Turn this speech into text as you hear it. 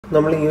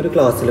നമ്മൾ ഈ ഒരു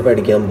ക്ലാസ്സിൽ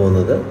പഠിക്കാൻ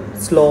പോകുന്നത്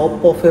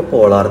സ്ലോപ്പ് ഓഫ് എ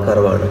പോളാർ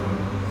കർവാണ്.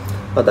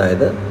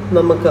 അതായത്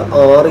നമുക്ക്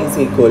ആർ ഈസ്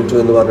ഈക്വൽ ടു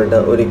എന്ന് പറഞ്ഞിട്ട്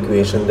ഒരു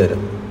ഇക്വേഷൻ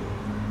തരും.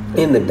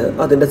 എന്നിട്ട്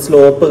അതിൻ്റെ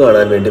സ്ലോപ്പ്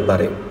കാണാൻ വേണ്ടി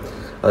പറയും.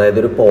 അതായത്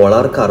ഒരു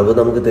പോളാർ കർവ്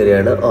നമുക്ക്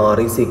തരികയാണ്. R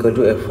is equal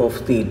to F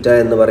of തീറ്റ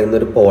എന്ന് പറയുന്ന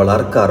ഒരു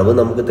പോളാർ കർവ്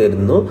നമുക്ക്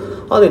തരുന്നു.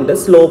 അതിൻ്റെ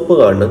സ്ലോപ്പ്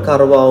കാണണം.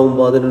 കർവ്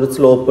ആകുമ്പോൾ അതിനൊരു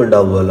സ്ലോപ്പ്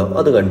ഉണ്ടാവുമല്ലോ,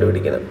 അത്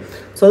കണ്ടുപിടിക്കണം.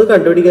 സോ അത്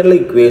കണ്ടുപിടിക്കാനുള്ള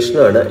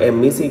ഇക്വേഷനാണ് M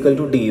is equal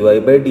to D Y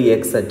by D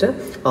X at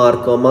R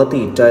comma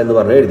തീറ്റ എന്ന്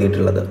പറഞ്ഞ്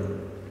എഴുതിയിട്ടുള്ളത്.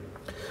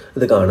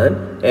 ഇത് കാണാൻ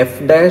F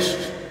dash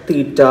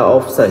theta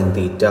of sine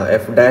theta,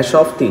 F dash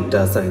of theta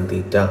sine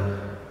theta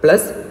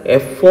plus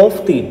F of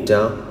theta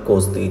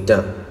cos theta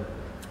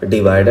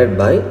divided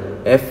by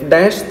F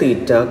dash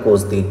theta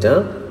cos theta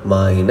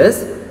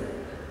minus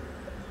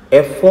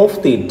F of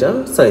theta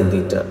sine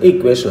theta.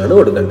 ഇക്വേഷനാണ്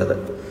കൊടുക്കേണ്ടത്.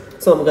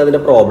 So നമുക്ക്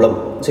അതിൻ്റെ problem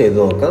ചെയ്ത്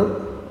നോക്കാം.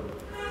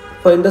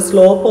 Find the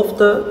slope of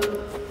the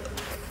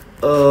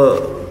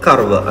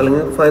curve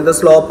അല്ലെങ്കിൽ find the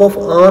slope of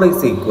R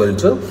is equal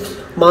to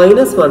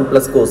 -1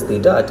 plus cos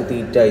theta at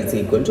theta is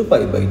equal to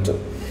π/2.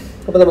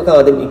 അപ്പോൾ നമുക്ക്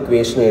ആദ്യം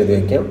equation എഴുതി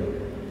വയ്ക്കാം.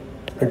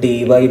 D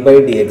Y by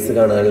D X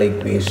കാണാനുള്ള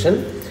equation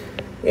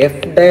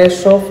F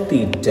dash of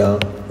theta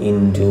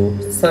into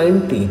sine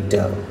theta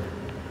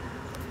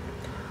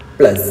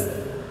plus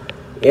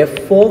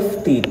F of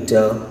theta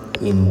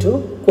into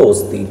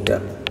cos theta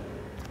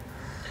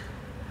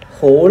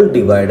whole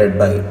divided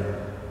by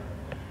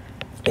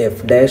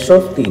F dash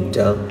of theta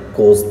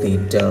cos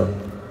theta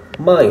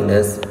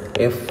minus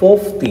F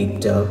of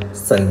theta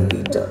sine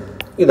theta.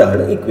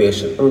 ഇതാണ്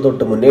equation, നമ്മൾ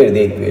തൊട്ട് മുന്നേ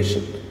എഴുതിയ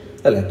equation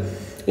അല്ലേ.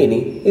 ഇനി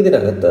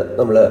ഇതിനകത്ത്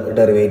നമ്മൾ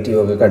derivative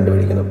ഒക്കെ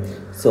കണ്ടുപിടിക്കണം.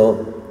 സോ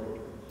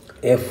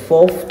എഫ്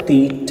ഓഫ്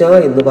തീറ്റ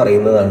എന്ന്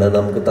പറയുന്നതാണ്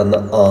നമുക്ക് തന്ന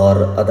ആർ,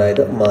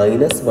 അതായത്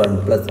 -1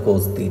 പ്ലസ്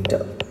കോസ് തീറ്റ.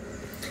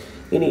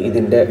 ഇനി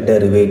ഇതിൻ്റെ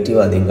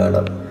ഡെറിവേറ്റീവ് ആദ്യം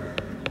കാണാം.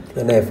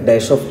 പിന്നെ എഫ്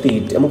ഡാഷ് ഓഫ്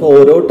തീറ്റ നമുക്ക്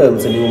ഓരോ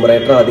ടേംസ്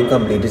ന്യൂമറേറ്റർ ആദ്യം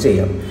കംപ്ലീറ്റ്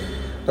ചെയ്യാം.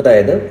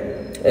 അതായത്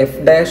F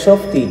dash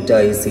of theta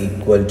is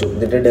equal to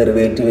ഇതിൻ്റെ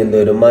ഡെറിവേറ്റീവ് എന്ത്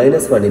വരും?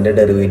 -1ൻ്റെ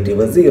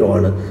ഡെറിവേറ്റീവ് 0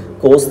 ആണ്.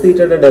 കോസ്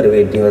തീറ്റയുടെ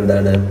ഡെറിവേറ്റീവ്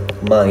എന്താണ്?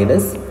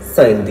 മൈനസ്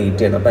സൈൻ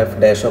തീറ്റയാണ്. അപ്പോൾ എഫ്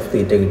ഡാഷ് ഓഫ്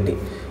തീറ്റ കിട്ടി.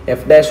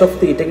 എഫ് ഡാഷ് ഓഫ്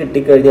തീറ്റ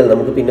കിട്ടിക്കഴിഞ്ഞാൽ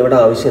നമുക്ക് പിന്നെ ഇവിടെ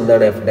ആവശ്യം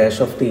എന്താണ്? F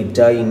dash of theta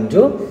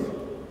into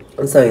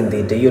sine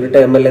theta. ഈ ഒരു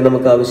ടേം അല്ലേ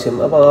നമുക്ക് ആവശ്യം.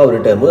 അപ്പോൾ ആ ഒരു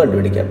ടേം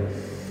കണ്ടുപിടിക്കാം.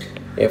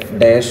 F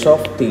dash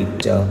of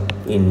theta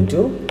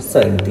into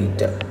sine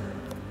theta.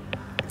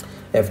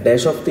 F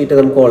dash of തീറ്റ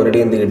നമുക്ക് ഓൾറെഡി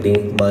എന്ത് കിട്ടി?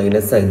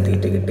 മൈനസ് സൈൻ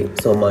തീറ്റ കിട്ടി.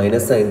 So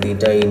minus sine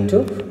theta into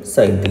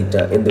sine theta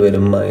എന്ത്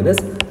വരും?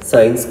 മൈനസ്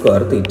സൈൻ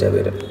സ്ക്വയർ തീറ്റ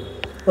വരും.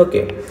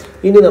 ഓക്കെ,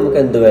 ഇനി നമുക്ക്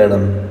എന്ത്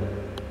വേണം?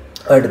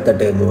 അടുത്ത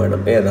ടേം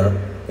വേണം. ഏതാ?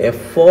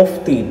 F of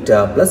theta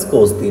plus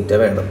cos theta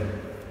വേണം.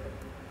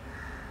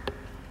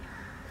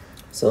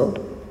 So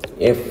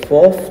F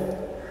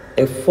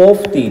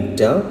of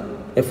theta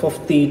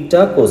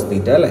cos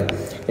theta അല്ലേ.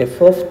 F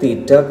of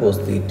theta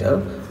cos theta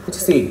which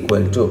is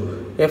equal to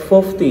F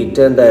of തീറ്റ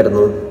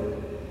എന്തായിരുന്നു?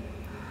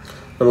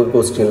 നമുക്ക്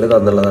ക്വസ്റ്റ്യനിൽ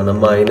തന്നുള്ളതാണ്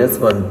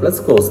 -1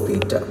 plus cos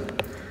theta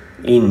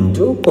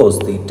into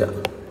cos theta.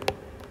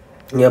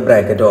 ഞാൻ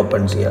ബ്രാക്കറ്റ്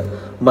ഓപ്പൺ ചെയ്യാം.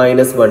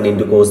 -1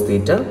 into cos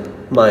theta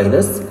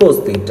minus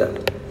cos theta,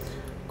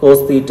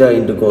 cos theta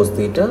into cos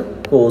theta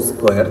cos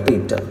square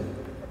theta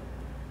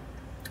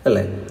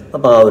അല്ലേ.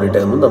 അപ്പോൾ ആ ഒരു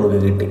ടേമും നമുക്ക്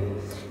കിട്ടി.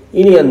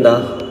 ഇനി എന്താ?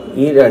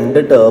 ഈ രണ്ട്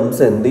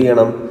ടേംസ് എന്ത്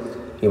ചെയ്യണം?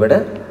 ഇവിടെ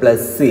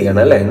പ്ലസ്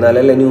ചെയ്യണം അല്ലേ,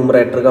 എന്നാലല്ലേ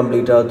ന്യൂമറേറ്റർ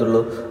കംപ്ലീറ്റ്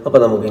ആകത്തുള്ളൂ. അപ്പോൾ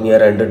നമുക്ക് ഇനി ആ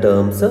രണ്ട്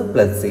ടേംസ്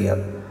പ്ലസ് ചെയ്യാം.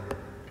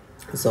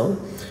 സോ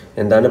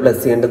എന്താണ്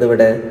പ്ലസ് ചെയ്യേണ്ടത്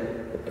ഇവിടെ?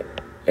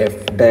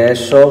 F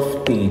dash of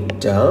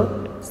theta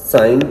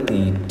sine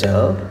theta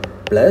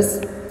plus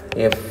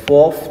F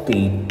of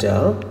theta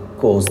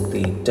cos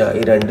theta.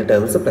 ഈ രണ്ട്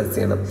ടേംസ് പ്ലസ്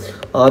ചെയ്യണം.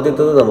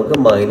 ആദ്യത്തത് നമുക്ക്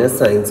മൈനസ്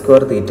സൈൻ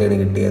സ്ക്വയർ തീറ്റയാണ്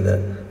കിട്ടിയത്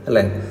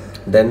അല്ലേ.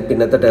 ദെൻ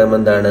പിന്നത്തെ ടേം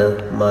എന്താണ്?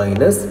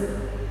 Minus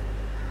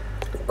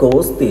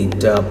cos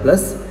theta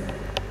plus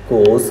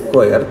cos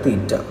square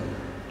theta.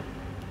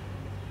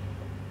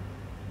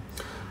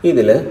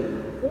 ഇതിൽ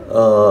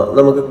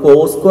നമുക്ക്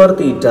cos square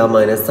theta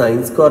minus sine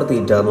square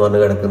theta എന്ന് പറഞ്ഞ്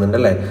കിടക്കുന്നുണ്ട്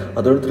അല്ലേ.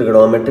 അതൊരു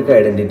trigonometric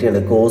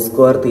ഐഡൻറ്റിറ്റിയാണ്. Cos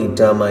square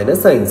theta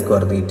minus sine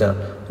square theta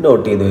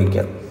not ചെയ്ത്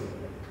വയ്ക്കാം.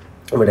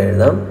 ഇവിടെ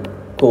എഴുതാം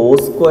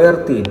cos square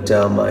theta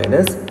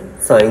minus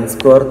sine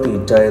square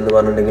theta എന്ന്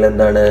പറഞ്ഞിട്ടുണ്ടെങ്കിൽ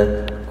എന്താണ്?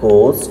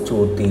 കോസ്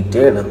 2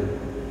 തീറ്റയാണ്.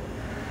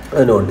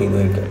 അത് നോട്ട് ചെയ്ത്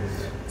വയ്ക്കാം.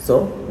 സോ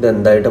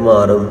ഇതെന്തായിട്ട്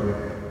മാറും?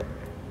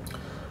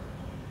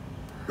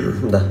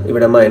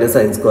 ഇവിടെ മൈനസ്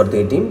സൈൻ സ്ക്വയർ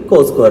തീറ്റയും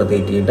കോസ് സ്ക്വയർ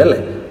തീറ്റയും ഉണ്ട് അല്ലേ.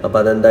 അപ്പോൾ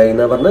അതെന്തായി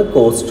എന്നാ പറഞ്ഞാൽ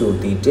കോസ് 2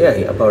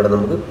 തീറ്റയായി. അപ്പോൾ അവിടെ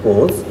നമുക്ക്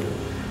കോസ്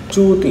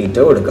 2 തീറ്റ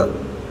കൊടുക്കാം.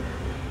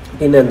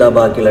 പിന്നെ എന്താ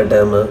ബാക്കിയുള്ള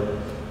ടേം?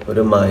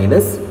 ഒരു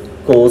മൈനസ്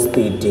കോസ്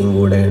തീറ്റയും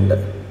കൂടെ ഉണ്ട്.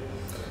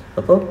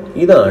 അപ്പോൾ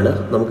ഇതാണ്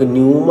നമുക്ക്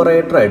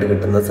ന്യൂമറേറ്റർ ആയിട്ട്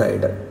കിട്ടുന്ന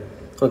സൈഡ്.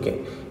 ഓക്കെ,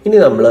 ഇനി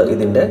നമ്മൾ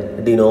ഇതിൻ്റെ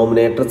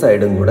ഡിനോമിനേറ്റർ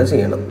സൈഡും കൂടെ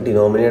ചെയ്യണം.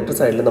 ഡിനോമിനേറ്റർ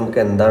സൈഡിൽ നമുക്ക്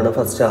എന്താണ്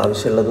ഫസ്റ്റ്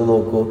ആവശ്യമുള്ളത്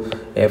നോക്കൂ?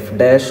 F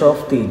dash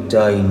of theta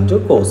into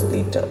cos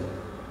theta.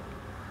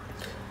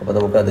 അപ്പോൾ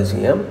നമുക്കത്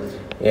ചെയ്യാം.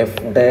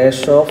 F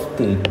dash of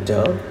theta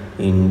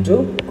into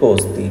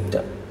cos theta.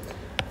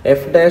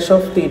 F dash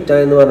of തീറ്റ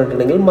എന്ന്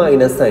പറഞ്ഞിട്ടുണ്ടെങ്കിൽ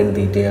മൈനസ് സൈൻ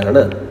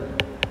തീറ്റയാണ്.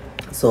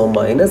 So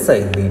minus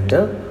sine theta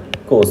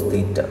cos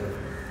theta.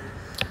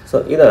 So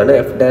ഇതാണ്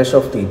F dash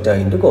of theta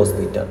into cos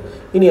theta.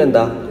 ഇനി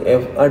എന്താ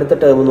അടുത്ത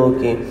ടേം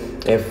നോക്കി,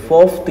 F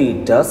of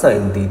theta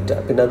sine theta,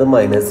 പിന്നെ അത്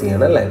മൈനസ്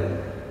ചെയ്യണം അല്ലേ.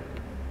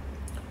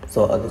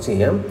 സോ അത്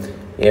ചെയ്യാം.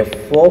 F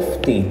of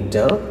theta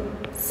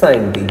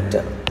sine theta,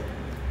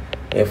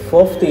 F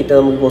of തീറ്റ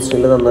നമുക്ക്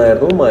ക്വസ്റ്റ്യനിൽ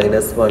തന്നായിരുന്നു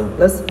 -1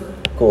 plus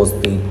cos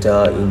theta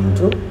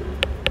into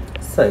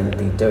sine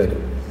theta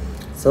വരും.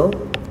 സോ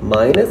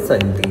മൈനസ്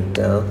സൈൻ തീറ്റ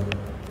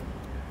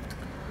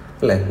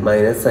അല്ലേ,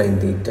 minus sine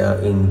theta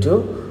into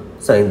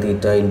sine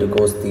theta into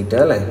cos theta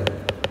അല്ലേ,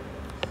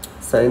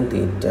 sine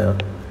theta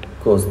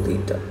cos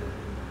theta.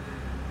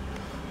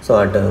 So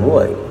ആ ടേമും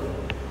ആയി.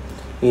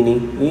 ഇനി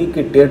ഈ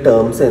കിട്ടിയ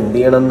ടേംസ് എന്ത്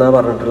ചെയ്യണം എന്നാണ്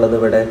പറഞ്ഞിട്ടുള്ളത്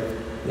ഇവിടെ,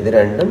 ഇത്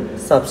രണ്ടും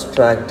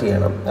സബ്സ്ട്രാക്ട്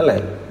ചെയ്യണം അല്ലേ.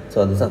 സോ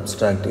അത്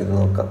സബ്സ്ട്രാക്ട് ചെയ്ത്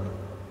നോക്കാം.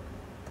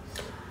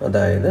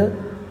 അതായത്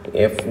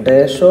F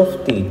dash of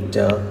theta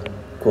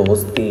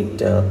cos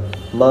theta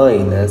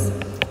minus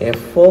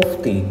F of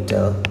theta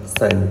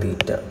sine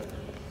theta.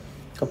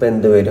 അപ്പോൾ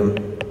എന്ത് വരും,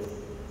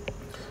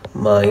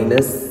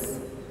 minus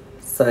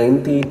sine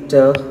theta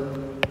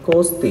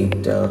cos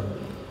theta,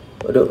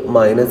 ഒരു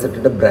മൈനസ്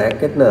ഇട്ടിട്ട്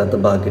ബ്രാക്കറ്റിനകത്ത്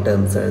ബാക്കി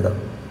ടേംസ് എഴുതാം,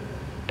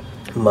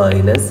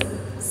 minus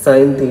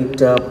sine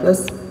theta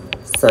plus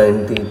sine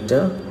theta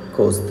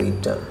cos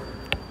theta.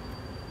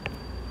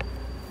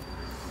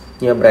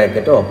 ഞാൻ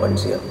ബ്രാക്കറ്റ് ഓപ്പൺ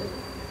ചെയ്യാം.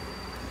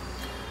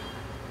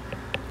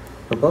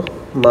 അപ്പോൾ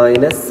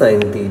minus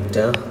sine theta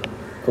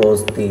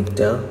cos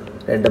theta,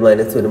 2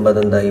 minus വരുമ്പോൾ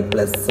അതെന്തായി,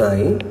 പ്ലസ്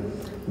ആയി.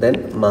 Then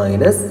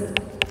minus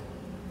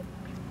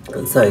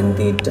sine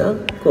theta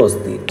cos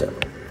theta.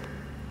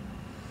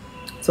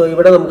 So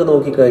ഇവിടെ നമുക്ക്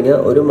നോക്കിക്കഴിഞ്ഞാൽ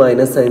ഒരു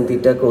minus sine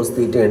theta cos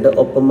theta ഉണ്ട്,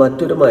 ഒപ്പം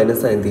മറ്റൊരു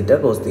minus sine theta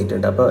cos theta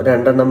ഉണ്ട്. അപ്പോൾ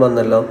 2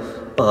 വന്നല്ലോ.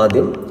 അപ്പോൾ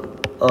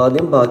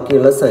ആദ്യം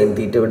ബാക്കിയുള്ള സൈൻ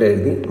തീറ്റ ഇവിടെ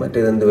എഴുതി,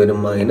 മറ്റേതെന്ത് വരും,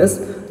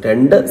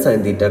 -2 സൈൻ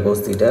തീറ്റ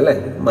കോസ് തീറ്റ അല്ലേ,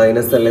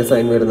 മൈനസ് അല്ലേ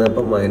സൈൻ വരുന്നത്,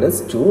 അപ്പോൾ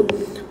 -2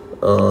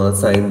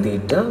 സൈൻ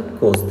തീറ്റ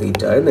കോസ്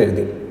തീറ്റ എന്ന്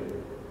എഴുതി.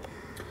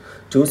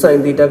 2 സൈൻ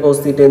തീറ്റ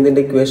കോസ് തീറ്റ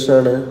എന്തിൻ്റെ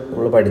ഇക്വേഷനാണ്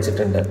നമ്മൾ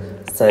പഠിച്ചിട്ടുണ്ട്,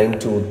 സൈൻ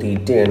 2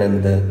 തീറ്റയാണ്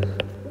എന്ത്,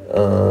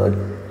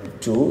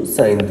 2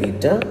 സൈൻ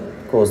തീറ്റ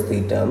കോസ്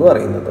തീറ്റ എന്ന്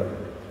പറയുന്നത്,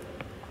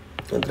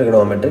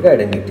 ട്രിഗണോമെട്രിക്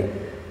ഐഡൻറ്റിറ്റി.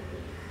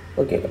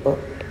 ഓക്കെ, അപ്പോൾ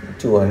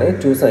 2 ആണ്,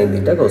 2 സൈൻ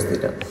തീറ്റ കോസ്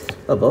തീറ്റ.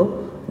 അപ്പോൾ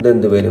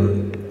ഇതെന്ത് വരും,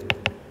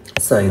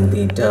 സൈൻ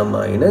തീറ്റ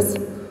മൈനസ്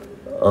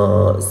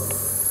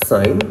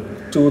സൈൻ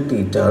 2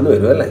 തീറ്റ എന്ന്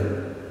വരും അല്ലേ.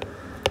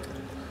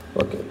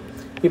 ഓക്കെ,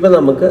 ഇപ്പോൾ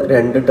നമുക്ക്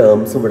 2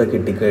 ടേംസും ഇവിടെ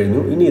കിട്ടിക്കഴിഞ്ഞു.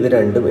 ഇനി ഇത്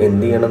രണ്ടും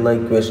എന്ത് ചെയ്യണം എന്നാണ്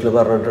ഇക്വേഷനിൽ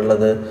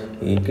പറഞ്ഞിട്ടുള്ളത്,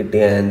 ഈ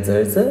കിട്ടിയ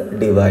ആൻസേഴ്സ്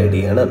ഡിവൈഡ്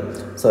ചെയ്യണം.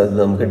 സോ ഇത്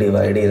നമുക്ക്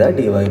ഡിവൈഡ് ചെയ്താൽ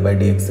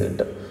dy/dx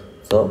കിട്ടും.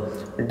 So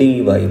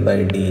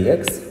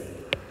dy/dx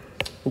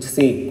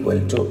it's equal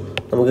to,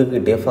 നമുക്ക്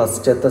കിട്ടിയ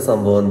ഫസ്റ്റത്തെ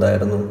സംഭവം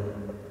എന്തായിരുന്നു,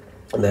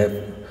 അതായത്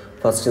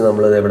ഫസ്റ്റ്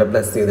നമ്മളിത് ഇവിടെ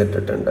പ്ലസ്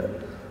ചെയ്തിട്ടിട്ടുണ്ട്,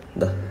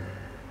 എന്താ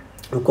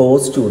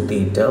cos 2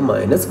 theta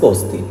minus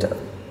cos theta,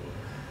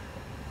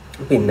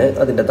 പിന്നെ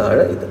അതിൻ്റെ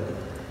താഴെ ഇത്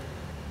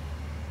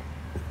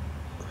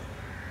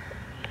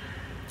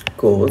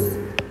cos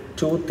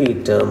 2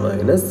 theta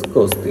minus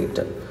cos theta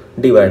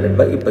divided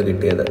by ഇപ്പോൾ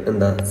കിട്ടിയത്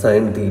എന്താ,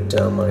 സൈൻ തീറ്റ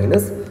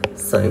മൈനസ്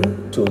സൈൻ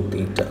 2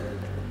 തീറ്റ.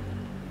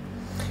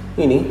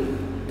 ഇനി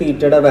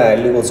തീറ്റയുടെ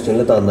വാല്യൂ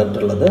ക്വസ്റ്റ്യനിൽ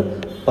തന്നിട്ടുള്ളത്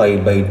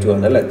π/2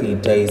 ആണ് അല്ലേ,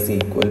 തീറ്റ ഈസ്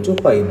ഈക്വൽ ടു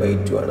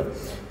π/2 ആണ്.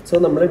 സോ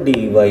നമ്മൾ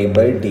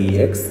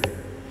dy/dx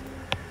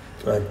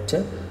at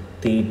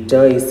theta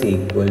is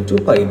equal to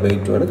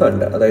π/2 ആണ്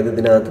കണ്ടത്. അതായത്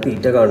ഇതിനകത്ത്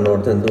തീറ്റ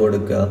കാണുന്നിടത്ത് എന്ത്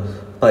കൊടുക്കുക,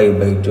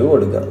 π/2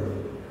 കൊടുക്കുക.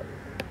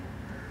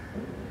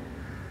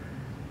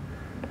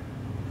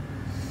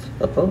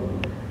 അപ്പോൾ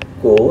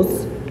കോസ്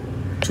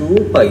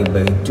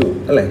 2π/2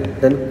 അല്ലേ,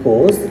 then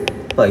cos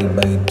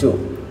π/2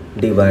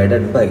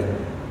 divided by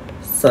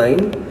sine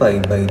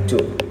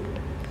π/2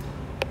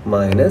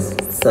 minus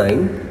sign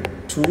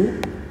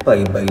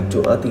 2π/2.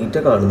 ആ തീറ്റ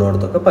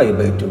കാണുന്നിടത്തൊക്കെ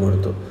π/2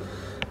 കൊടുത്തു.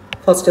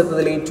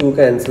 ഫസ്റ്റത്തതിൽ ഈ 2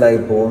 ക്യാൻസലായി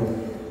പോവും,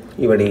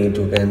 ഇവിടെ ഈ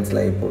 2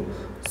 ക്യാൻസലായി പോവും.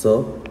 സോ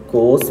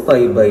കോസ്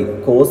പൈ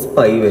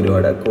വരും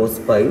അവിടെ, cos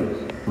pi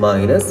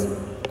minus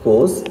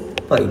cos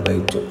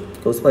π/2.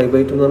 Cos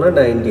π/2 എന്ന് പറഞ്ഞാൽ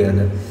 90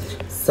 ആണ്,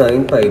 സൈൻ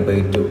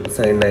π/2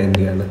 സൈൻ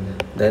 90 ആണ്,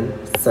 ദെൻ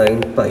സൈൻ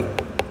പൈ.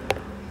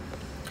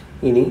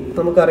 ഇനി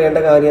നമുക്കറിയേണ്ട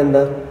കാര്യം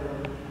എന്താ,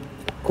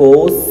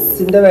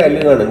 കോസിൻ്റെ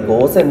വാല്യൂ കാണാൻ,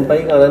 കോസ് nπ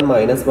കാണാൻ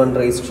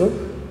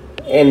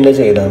 -1n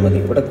ചെയ്താൽ മതി.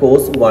 ഇവിടെ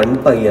കോസ്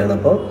 1π ആണ്,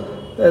 അപ്പോൾ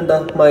എന്താ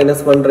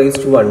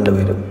 -1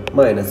 വരും.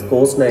 മൈനസ്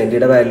കോസ്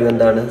 90യുടെ വാല്യൂ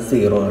എന്താണ്,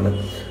 0 ആണ്.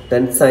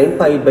 ദെൻ സൈൻ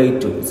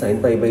π/2, സൈൻ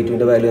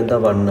π/2ൻ്റെ വാല്യൂ എന്താ,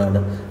 1 ആണ്.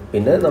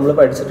 പിന്നെ നമ്മൾ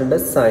പഠിച്ചിട്ടുണ്ട്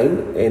സൈൻ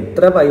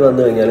എത്ര പൈ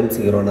വന്നു കഴിഞ്ഞാലും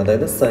 0 ആണ്,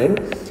 അതായത് സൈൻ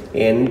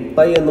nπ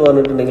എന്ന്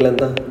പറഞ്ഞിട്ടുണ്ടെങ്കിൽ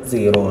എന്താ,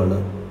 0 ആണ്.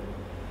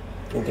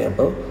 ഓക്കെ,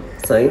 അപ്പോൾ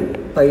സൈൻ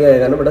പൈ ആയ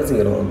കാരണം ഇവിടെ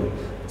 0 വന്നു.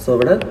 സോ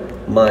ഇവിടെ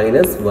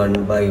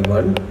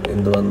 -1/1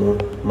 എന്ത് വന്നു,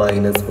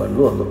 -1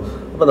 വന്നു.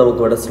 അപ്പോൾ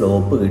നമുക്കിവിടെ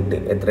സ്ലോപ്പ് കിട്ടി.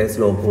 എത്രയും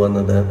സ്ലോപ്പ്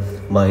വന്നത്,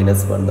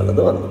 -1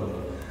 എന്നുള്ളത് വന്നു.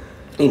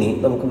 ഇനി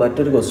നമുക്ക്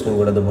മറ്റൊരു ക്വസ്റ്റ്യൻ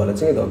കൂടെ അതുപോലെ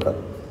ചെയ്ത് നോക്കാം.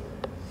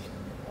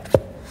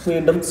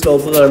 വീണ്ടും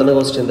സ്ലോപ്പ് കാണുന്ന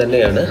ക്വസ്റ്റ്യൻ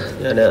തന്നെയാണ്.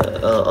 ഞാൻ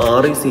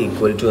r ഈസ്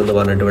ഈക്വൽ ടു എന്ന്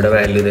പറഞ്ഞിട്ട് ഇവിടെ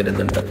വാല്യൂ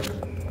തരുന്നുണ്ട്.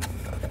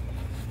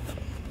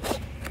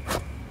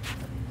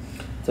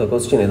 സോ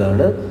ക്വസ്റ്റ്യൻ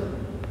ഇതാണ്,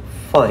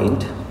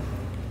 ഫൈൻഡ്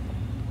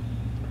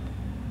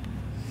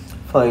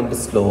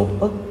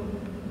സ്ലോപ്പ്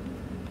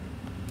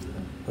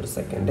ഒരു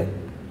സെക്കൻഡ്.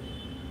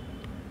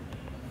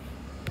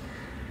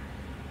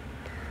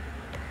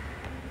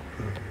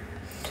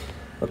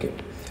 ഓക്കെ,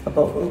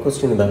 അപ്പോൾ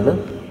ക്വസ്റ്റ്യൻ ഇതാണ്.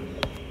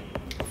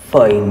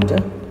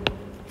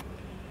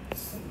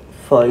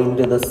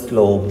 Find the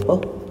slope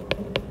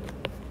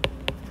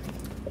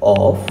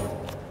of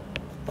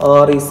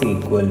r is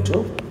equal to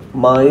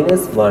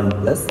 -1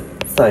 plus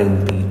sin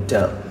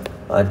theta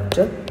at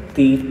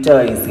theta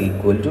is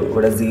equal to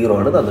ഇവിടെ 0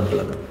 ആണ്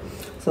തന്നിട്ടുള്ളത്.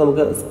 സോ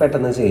നമുക്ക്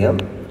പെട്ടെന്ന് ചെയ്യാം.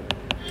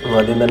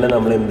 ആദ്യം തന്നെ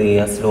നമ്മൾ എന്ത്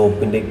ചെയ്യുക,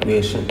 സ്ലോപ്പിൻ്റെ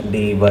ഇക്വേഷൻ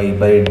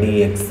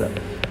dy/dx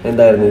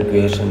എന്തായിരുന്നു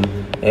equation?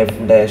 f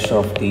dash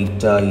of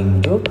theta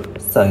into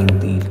sin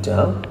theta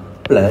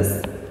plus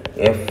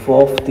f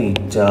of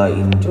theta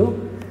into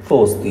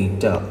cos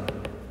theta.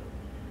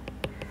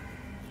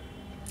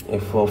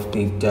 f of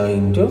theta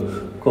into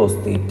cos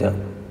theta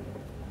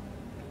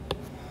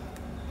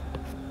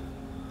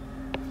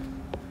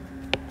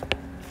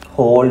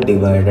whole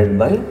divided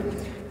by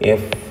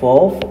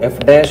f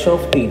dash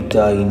of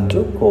theta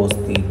into cos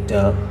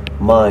theta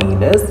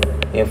minus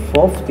f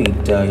of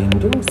theta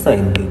into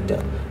sin theta.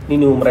 ഈ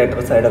numerator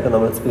സൈഡൊക്കെ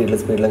നമ്മൾ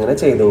സ്പീഡിൽ അങ്ങനെ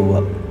ചെയ്തു പോവുക.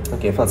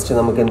 Okay, first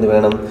നമുക്ക് എന്ത്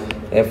വേണം?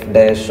 എഫ്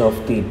ഡാഷ് ഓഫ്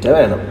തീറ്റ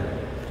വേണം.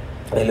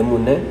 അതിന്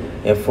മുന്നേ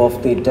എഫ് ഓഫ്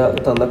തീറ്റ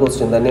തന്ന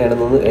ക്വസ്റ്റ്യൻ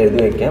തന്നെയാണെന്നൊന്ന് എഴുതി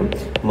വയ്ക്കാം.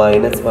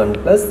 -1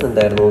 പ്ലസ്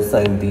എന്തായിരുന്നു?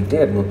 സൈൻ തീറ്റ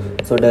ആയിരുന്നു.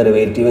 സോ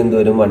ഡെറിവേറ്റീവ് എന്ത്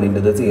വരും?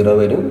 1ൻ്റെത് 0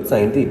 വരും.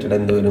 സൈൻ തീറ്റയുടെ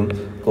എന്ത് വരും?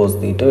 കോസ്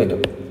തീറ്റ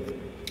വരും.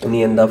 ഇനി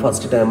എന്താ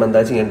ഫസ്റ്റ് ടേം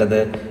എന്താ ചെയ്യേണ്ടത്?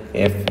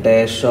 എഫ്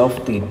ഡാഷ് ഓഫ്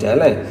തീറ്റ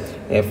അല്ലേ?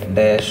 F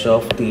dash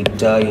of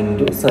theta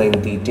into sine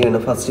തീറ്റയാണ്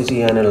ഫസ്റ്റ്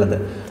ചെയ്യാനുള്ളത്.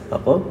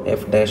 അപ്പോൾ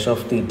എഫ് ഡാഷ്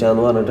ഓഫ് തീറ്റ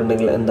എന്ന്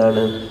പറഞ്ഞിട്ടുണ്ടെങ്കിൽ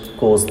എന്താണ്?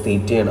 കോസ്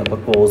തീറ്റയാണ്. അപ്പോൾ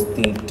കോസ്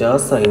തീറ്റ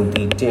സൈൻ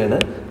തീറ്റയാണ്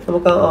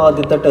നമുക്ക്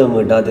ആദ്യത്തെ ടേം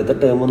കിട്ടുക. ആദ്യത്തെ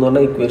ടേം എന്ന്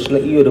പറഞ്ഞാൽ ഇക്വേഷനിൽ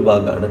ഈ ഒരു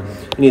ഭാഗമാണ്.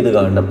 ഇനി ഇത്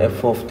കാണണം,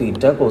 F of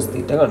theta cos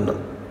theta കാണണം.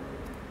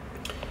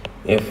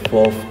 F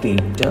of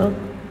theta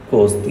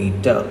cos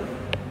theta.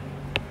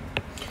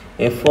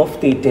 F of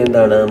തീറ്റ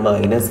എന്താണ്?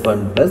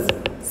 -1 പ്ലസ്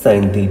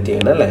സൈൻ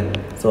തീറ്റയാണ് അല്ലേ?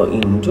 So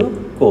into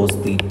cos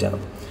theta.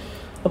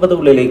 അപ്പോൾ അത്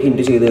ഉള്ളിലേക്ക്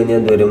ഇൻറ്റു ചെയ്ത് കഴിഞ്ഞാൽ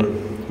എന്ത് വരും?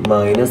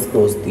 Minus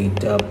cos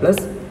theta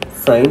plus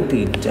sine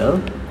theta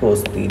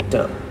cos theta.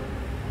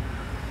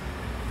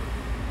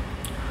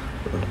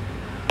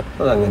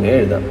 അതങ്ങനെ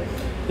എഴുതാം.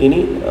 ഇനി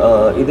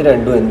ഇത്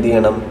രണ്ടും എന്ത്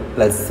ചെയ്യണം?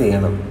 പ്ലസ്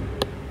ചെയ്യണം.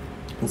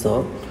 So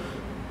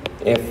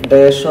F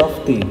dash of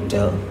theta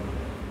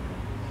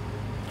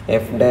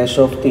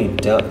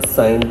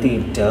sine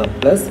theta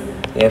plus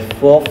F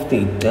of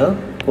theta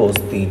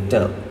cos theta.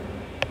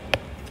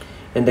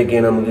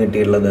 എന്തൊക്കെയാണ് നമുക്ക്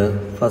കിട്ടിയിട്ടുള്ളത്?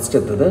 First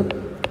എത്തത്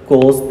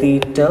cos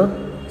theta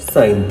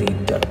sine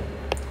theta,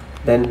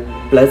 then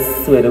plus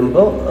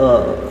വരുമ്പോൾ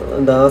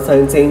എന്താ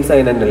സൈൻ സെയിം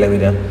സൈൻ തന്നെയല്ലേ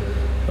വരിക?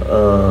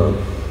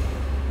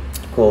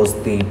 Cos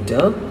theta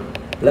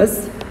plus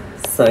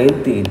sine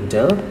theta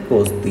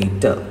cos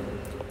theta.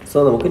 So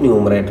നമുക്ക്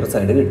numerator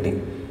side കിട്ടി.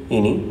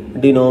 ഇനി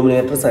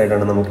ഡിനോമിനേറ്റർ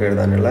സൈഡാണ് നമുക്ക്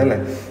എഴുതാനുള്ളത് അല്ലേ?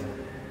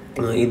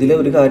 ഇതിലെ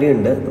ഒരു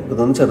കാര്യമുണ്ട്,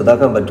 നമുക്കിതൊന്ന്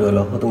ചെറുതാക്കാൻ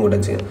പറ്റുമല്ലോ, അതും കൂടെ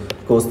ചെയ്യാം.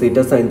 Cos theta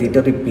sine theta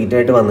repeat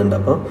ആയിട്ട് വന്നിട്ടുണ്ട്.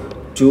 അപ്പോൾ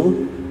 2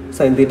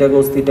 സൈൻ തീറ്റ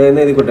കോസ് തീറ്റ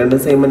എന്ന് എഴുതിക്കോട്ടെ, രണ്ട്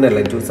സെയിം തന്നെ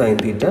അല്ലേ? 2 സൈൻ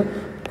തീറ്റ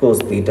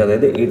കോസ് തീറ്റ,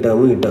 അതായത് ഈ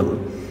ടേം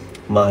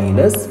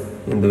മൈനസ്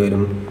എന്ത്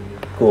വരും?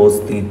 കോസ്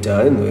തീറ്റ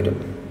എന്ന് വരും.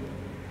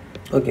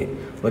 ഓക്കെ,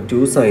 അപ്പോൾ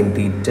 2 sine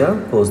theta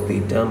cos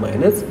theta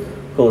minus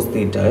cos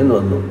theta എന്ന്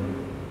വന്നു.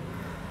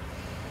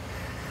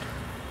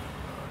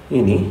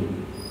 ഇനി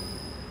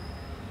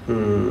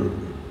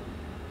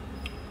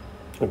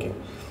ഓക്കെ,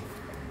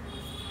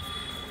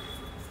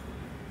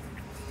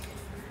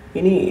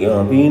 ഇനി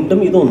വീണ്ടും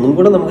ഇതൊന്നും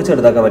കൂടെ നമുക്ക്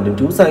ചെറുതാക്കാൻ പറ്റും.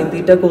 2 sine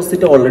theta cos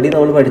theta already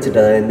നമ്മൾ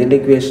പഠിച്ചിട്ടാണ്. എന്തിൻ്റെ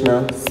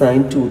ഇക്വേഷനാണ്? സൈൻ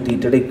 2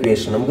 തീറ്റയുടെ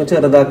ഇക്വേഷൻ. നമുക്ക്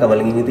ചെറുതാക്കാം,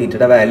 അല്ലെങ്കിൽ ഇനി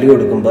തീറ്റയുടെ വാല്യൂ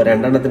കൊടുക്കുമ്പോൾ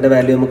രണ്ടെണ്ണത്തിൻ്റെ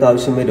വാല്യൂ നമുക്ക്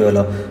ആവശ്യം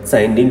വരുമല്ലോ,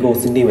 സൈൻ്റെയും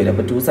കോസിൻ്റെയും വരും.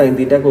 അപ്പോൾ 2 സൈൻ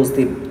തീറ്റ കോസ്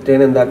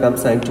തീറ്റേനെ എന്താക്കാം?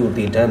 സൈൻ 2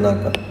 തീറ്റ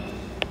എന്നാക്കാം.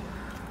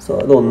 സോ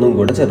അതൊന്നും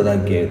കൂടെ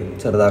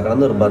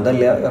ചെറുതാക്കണം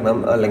നിർബന്ധമില്ല, കാരണം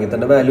അല്ലെങ്കിൽ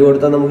തന്നെ വാല്യൂ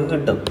കൊടുത്താൽ നമുക്ക്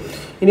കിട്ടും.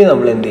 ഇനി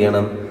നമ്മൾ എന്ത്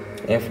ചെയ്യണം?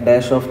 F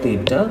dash of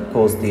theta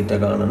cos theta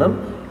കാണണം,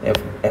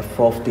 F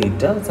of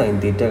theta sine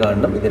theta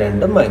കാണണം. ഇത്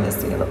രണ്ടും മൈനസ്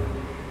ചെയ്യണം.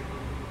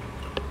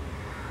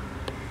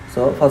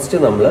 സോ ഫസ്റ്റ്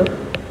നമ്മൾ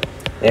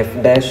F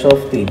dash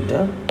of theta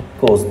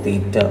cos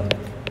theta,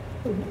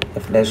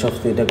 F dash of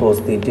theta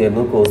cos theta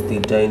ആയിരുന്നു. Cos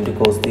theta into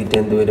cos theta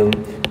എന്ത് വരും?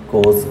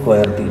 Cos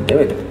square theta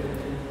വരും.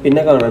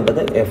 പിന്നെ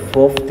കാണേണ്ടത് F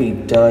of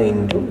theta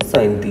into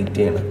sine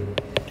തീറ്റയാണ്.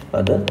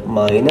 അത്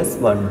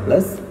 -1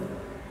 plus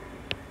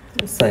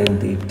sine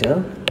theta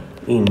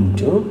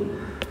into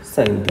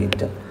sine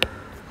theta.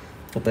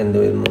 അപ്പോൾ എന്ത്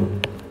വരുന്നു?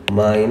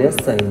 Minus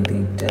sine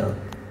theta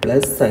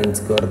plus sine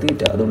square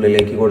theta. അത്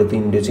ഉള്ളിലേക്ക് കൊടുത്ത്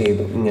ഇൻറ്റു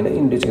ചെയ്തു, ഇങ്ങനെ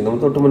ഇൻറ്റു ചെയ്തു, നമ്മൾ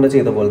തൊട്ട് മുന്നേ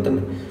ചെയ്ത പോലെ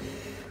തന്നെ.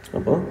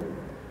 അപ്പോൾ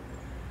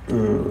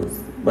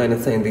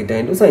minus sine theta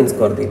into sine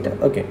square theta.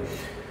 Okay,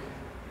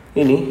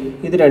 ഇനി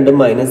ഇത് രണ്ടും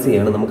മൈനസ്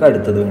ചെയ്യണം നമുക്ക്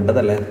അടുത്തത്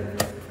വേണ്ടതല്ലേ?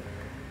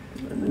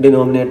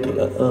 ഡിനോമിനേറ്റർ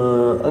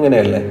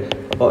അങ്ങനെയല്ലേ?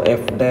 അപ്പോൾ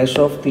F dash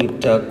of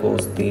theta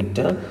cos theta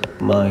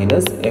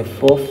minus F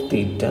of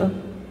theta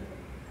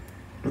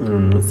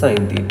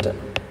sine theta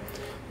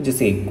which is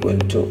equal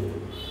to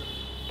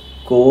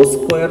cos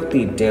square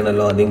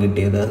തീറ്റയാണല്ലോ ആദ്യം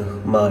കിട്ടിയത്,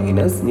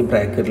 മൈനസ്, ഇനി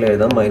ബ്രാക്കറ്റിൽ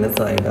എഴുതാം മൈനസ്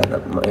ആയ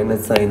കാരണം,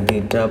 minus sine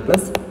theta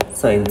plus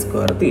sine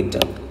square theta.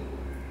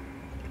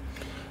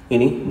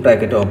 ഇനി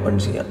ബ്രാക്കറ്റ് ഓപ്പൺ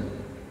ചെയ്യാം.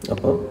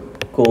 അപ്പോൾ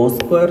കോസ്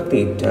സ്ക്വയർ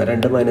തീറ്റ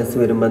 2 മൈനസ്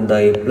വരുമ്പോൾ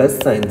എന്തായി plus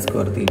sine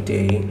square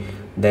തീറ്റയായി,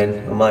 then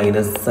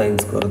minus sine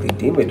square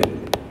തീറ്റയും വരും.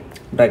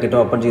 ബ്രാക്കറ്റ്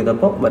ഓപ്പൺ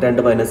ചെയ്തപ്പോൾ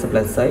 2 മൈനസ്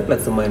പ്ലസ് ആയി,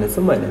 പ്ലസും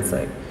മൈനസും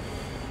മൈനസായി.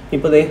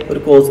 ഇപ്പോൾ ദേ ഒരു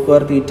cos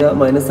square theta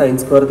minus sine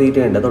square theta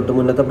ഉണ്ട്. തൊട്ട്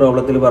മുന്നത്തെ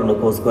പ്രോബ്ലത്തിൽ പറഞ്ഞു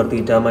cos square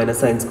theta minus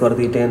sine square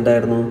theta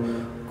എന്തായിരുന്നു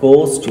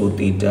കോസ് 2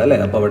 തീറ്റ അല്ലേ.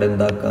 അപ്പോൾ അവിടെ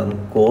എന്താക്കാം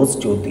കോസ്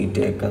 2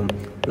 തീറ്റയേക്കാം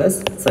പ്ലസ്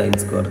സൈൻ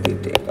സ്ക്വയർ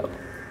തീറ്റയേക്കാം.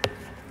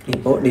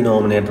 ഇപ്പോൾ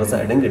ഡിനോമിനേറ്റർ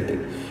സൈഡും കിട്ടി.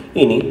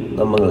 ഇനി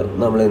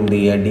നമ്മൾ എന്ത്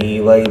ചെയ്യുക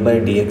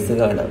dy/dx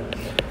കാണാം.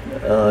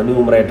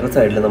 ന്യൂമറേറ്റർ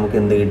സൈഡിൽ നമുക്ക്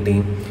എന്ത് കിട്ടി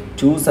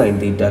 2 sine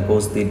theta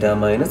cos theta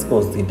minus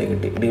cos theta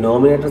കിട്ടി.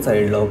 Denominator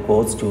സൈഡിലോ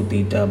cos 2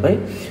 theta by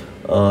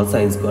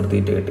sine square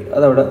theta കിട്ടി.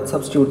 അതവിടെ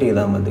സബ്സ്റ്റിറ്റ്യൂട്ട്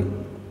ചെയ്താൽ മതി.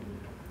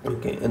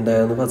 ഓക്കെ,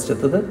 എന്തായിരുന്നു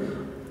ഫസ്റ്റത്തത്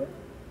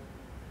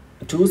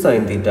 2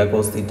 sine theta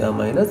cos theta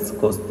minus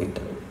cos theta.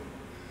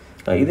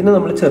 ഇതിനെ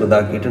നമ്മൾ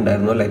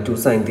ചെറുതാക്കിയിട്ടുണ്ടായിരുന്നു അല്ലേ. 2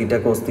 സൈൻ തീറ്റ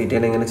കോസ്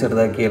തീറ്റേനെ എങ്ങനെ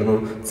ചെറുതാക്കിയായിരുന്നു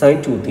sign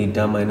 2 theta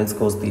minus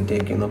cos theta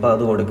ആയിരുന്നു. അപ്പോൾ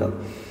അത് കൊടുക്കാം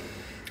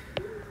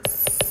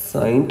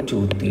sign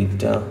 2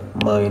 theta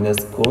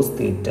minus cos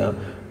theta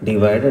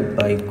divided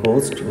by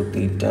cos 2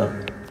 theta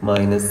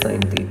minus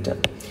sine theta.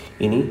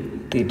 ഇനി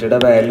തീറ്റയുടെ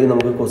വാല്യൂ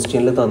നമുക്ക്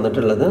ക്വസ്റ്റ്യനിൽ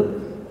തന്നിട്ടുള്ളത്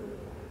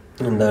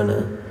എന്താണ്,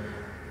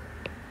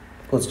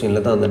 ക്വസ്റ്റ്യനിൽ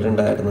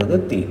തന്നിട്ടുണ്ടായിരുന്നത്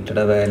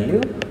തീറ്റയുടെ വാല്യൂ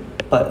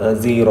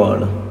 0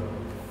 ആണ്.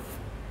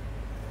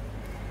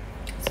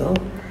 So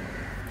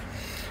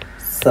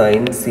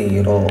sine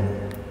 0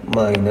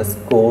 minus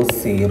cos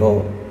 0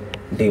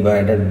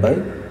 divided by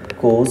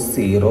cos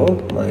 0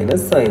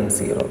 minus sign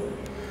 0.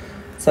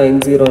 Sign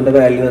 0ൻ്റെ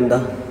value എന്താ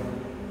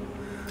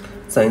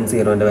sign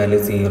 0ൻ്റെ value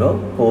 0,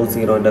 cos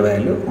 0ൻ്റെ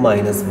value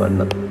 -1,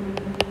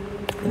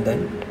 then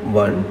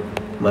 1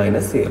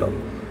 minus 0.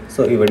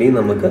 So ഇവിടെയും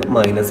നമുക്ക്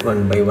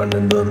 -1/1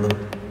 എന്ത് വന്നു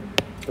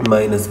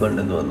 -1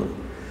 എന്ന് വന്നു.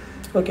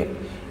 ഓക്കെ,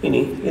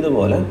 ഇനി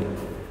ഇതുപോലെ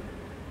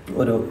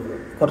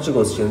കുറച്ച്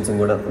ക്വസ്റ്റ്യൻസും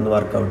കൂടെ ഒന്ന്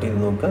വർക്കൗട്ട് ചെയ്ത്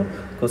നോക്കുക.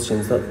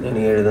 ക്വസ്റ്റ്യൻസ് ഞാൻ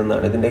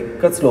എഴുതുന്നതാണ്.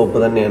 ഇതിൻ്റെയൊക്കെ സ്ലോപ്പ്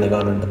തന്നെയാണ്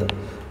കാണേണ്ടത്.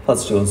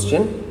 First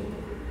question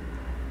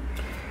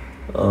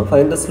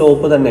find the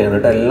slope തന്നെയാണ്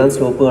കേട്ടോ. എല്ലാം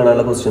സ്ലോപ്പ്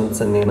കാണാനുള്ള ക്വസ്റ്റ്യൻസ്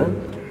തന്നെയാണ്.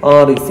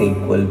 r is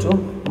equal to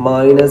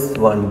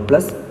 -1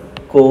 plus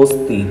cos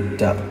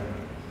theta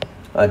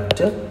at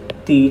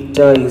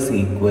theta is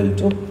equal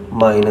to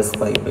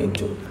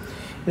 -π/2.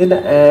 ഇതിൻ്റെ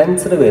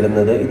ആൻസർ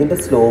വരുന്നത്, ഇതിൻ്റെ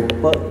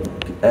സ്ലോപ്പ്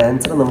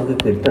ആൻസർ നമുക്ക്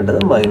കിട്ടേണ്ടത്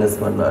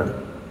 -1 ആണ്.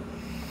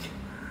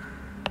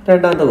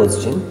 രണ്ടാമത്തെ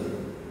question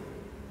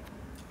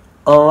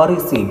r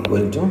is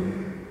equal to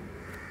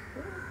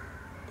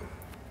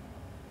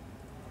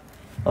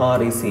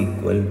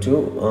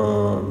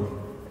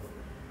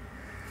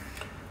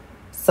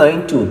sin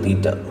 2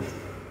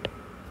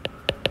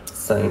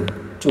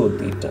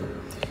 theta.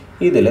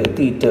 ഇതിൽ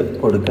തീറ്റ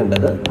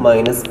കൊടുക്കേണ്ടത്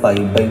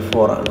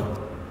 -π/4 ആണ്.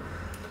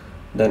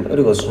 ദെൻ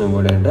ഒരു ക്വസ്റ്റ്യൻ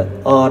കൂടെ ഉണ്ട്.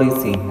 r is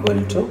equal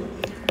to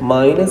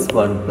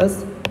 -1 plus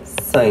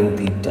sin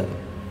theta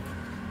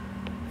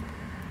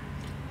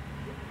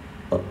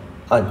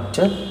at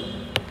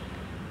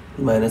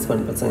 -1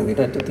 plus sin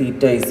theta at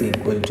theta is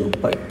equal to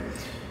π.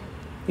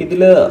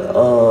 ഇതിൽ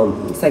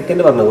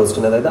സെക്കൻഡ് പറഞ്ഞ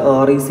ക്വസ്റ്റ്യൻ, അതായത്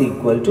r is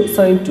equal to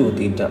sin 2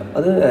 theta,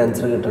 അത്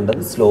ആൻസർ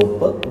കിട്ടേണ്ടത്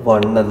സ്ലോപ്പ്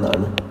 1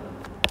 എന്നാണ്.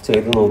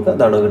 ചെയ്ത് നോക്കുക,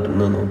 അതാണോ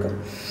കിട്ടുന്നത് നോക്കുക.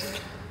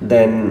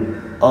 Then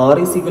r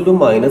is equal to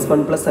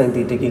 -1 plus sin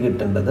theta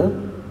കിട്ടേണ്ടത്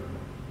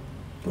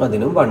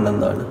അതിനും 1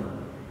 എന്നാണ്.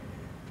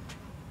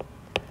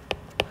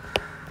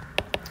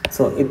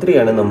 സോ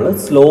ഇത്രയാണ് നമ്മൾ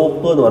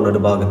സ്ലോപ്പ് എന്ന്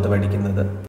പറഞ്ഞൊരു ഭാഗത്ത് പഠിക്കുന്നത്.